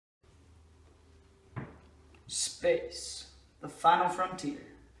Space, the final frontier.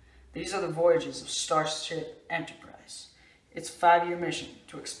 These are the voyages of Starship Enterprise. Its 5-year mission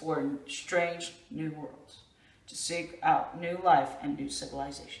to explore strange new worlds, to seek out new life and new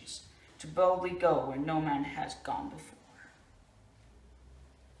civilizations, to boldly go where no man has gone before.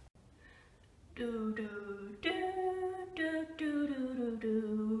 Do do do do do do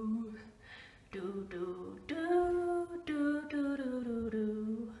do do do do do do do do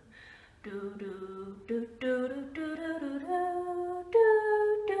do. Do do do do do do do do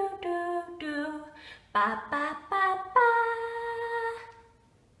do do do ba ba ba ba.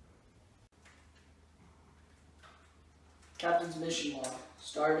 Captain's mission log.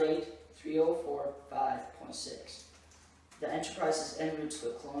 Stardate 3045.6. The Enterprise is en route to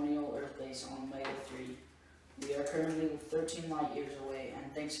the colonial Earth base on Omega 3. We are currently 13 light years away, and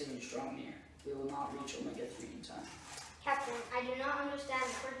Thanksgiving is drawing near. We will not reach Omega 3 in time. Captain, I do not understand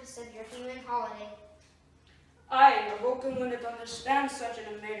the purpose of your human holiday. I, a Vulcan, wouldn't understand such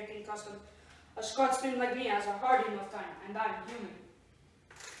an American custom. A Scotsman like me has a hard enough time, and I'm human.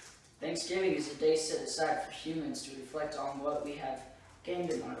 Thanksgiving is a day set aside for humans to reflect on what we have gained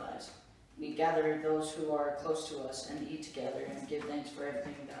in our lives. We gather those who are close to us and eat together and give thanks for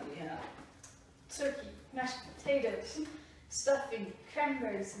everything that we have. Turkey, mashed potatoes, stuffing,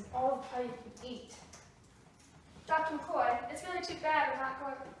 cranberries, and all the pie you can eat. Dr. McCoy, it's really too bad we're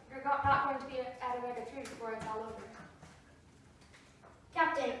not going to be at Omega 3 before it's all over.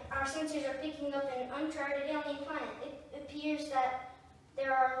 Captain, our sensors are picking up an uncharted alien planet. It appears that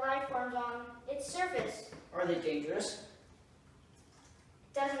there are life forms on its surface. Are they dangerous?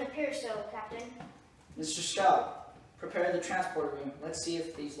 It doesn't appear so, Captain. Mr. Scout, prepare the transporter room. Let's see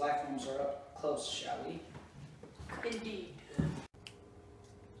if these life forms are up close, shall we? Indeed.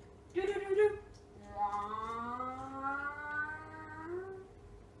 Do do do do.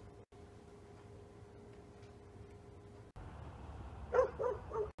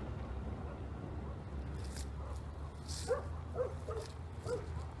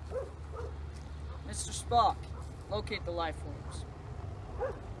 Mr. Spock, locate the life forms.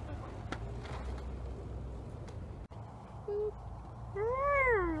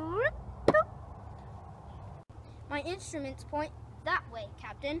 My instruments point that way,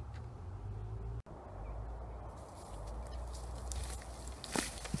 Captain.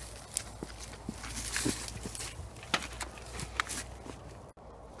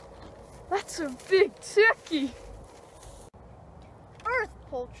 That's a big turkey. Earth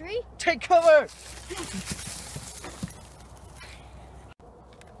poultry. Take cover!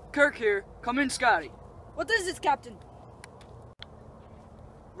 Kirk here. Come in, Scotty. What is it, Captain?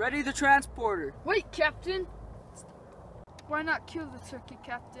 Ready the transporter. Wait, Captain. Why not kill the turkey,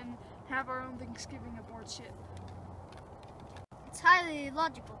 Captain? Have our own Thanksgiving aboard ship. It's highly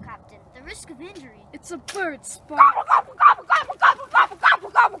illogical, Captain. The risk of injury. It's a bird, Spock.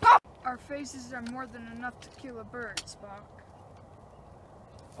 Our faces are more than enough to kill a bird, Spock.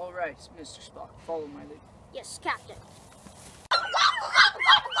 All right, Mr. Spock. Follow my lead. Yes, Captain.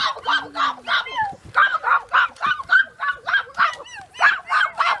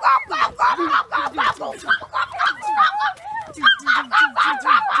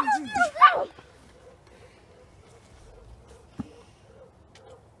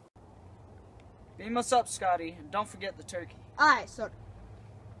 Beam us up, Scotty, and don't forget the turkey. Aye, sir.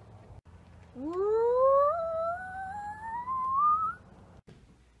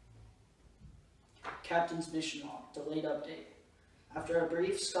 Captain's mission log, delayed update. After a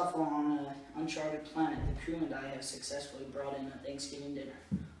brief scuffle on an uncharted planet, the crew and I have successfully brought in a Thanksgiving dinner.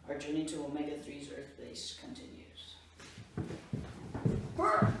 Our journey to Omega 3's Earth base continues.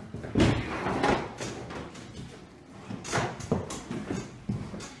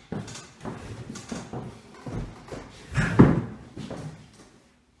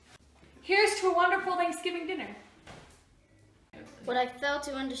 Here's to a wonderful Thanksgiving dinner. What I fail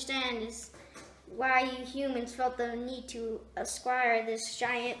to understand is why you humans felt the need to acquire this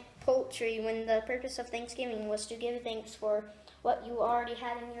giant poultry when the purpose of Thanksgiving was to give thanks for what you already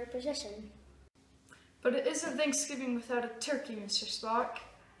had in your possession. But it isn't Thanksgiving without a turkey, Mr. Spock.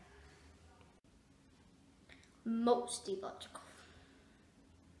 Most illogical.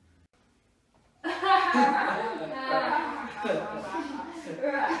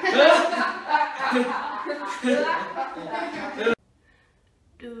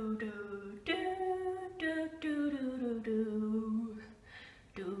 Do do do do do do do do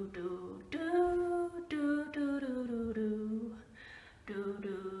do do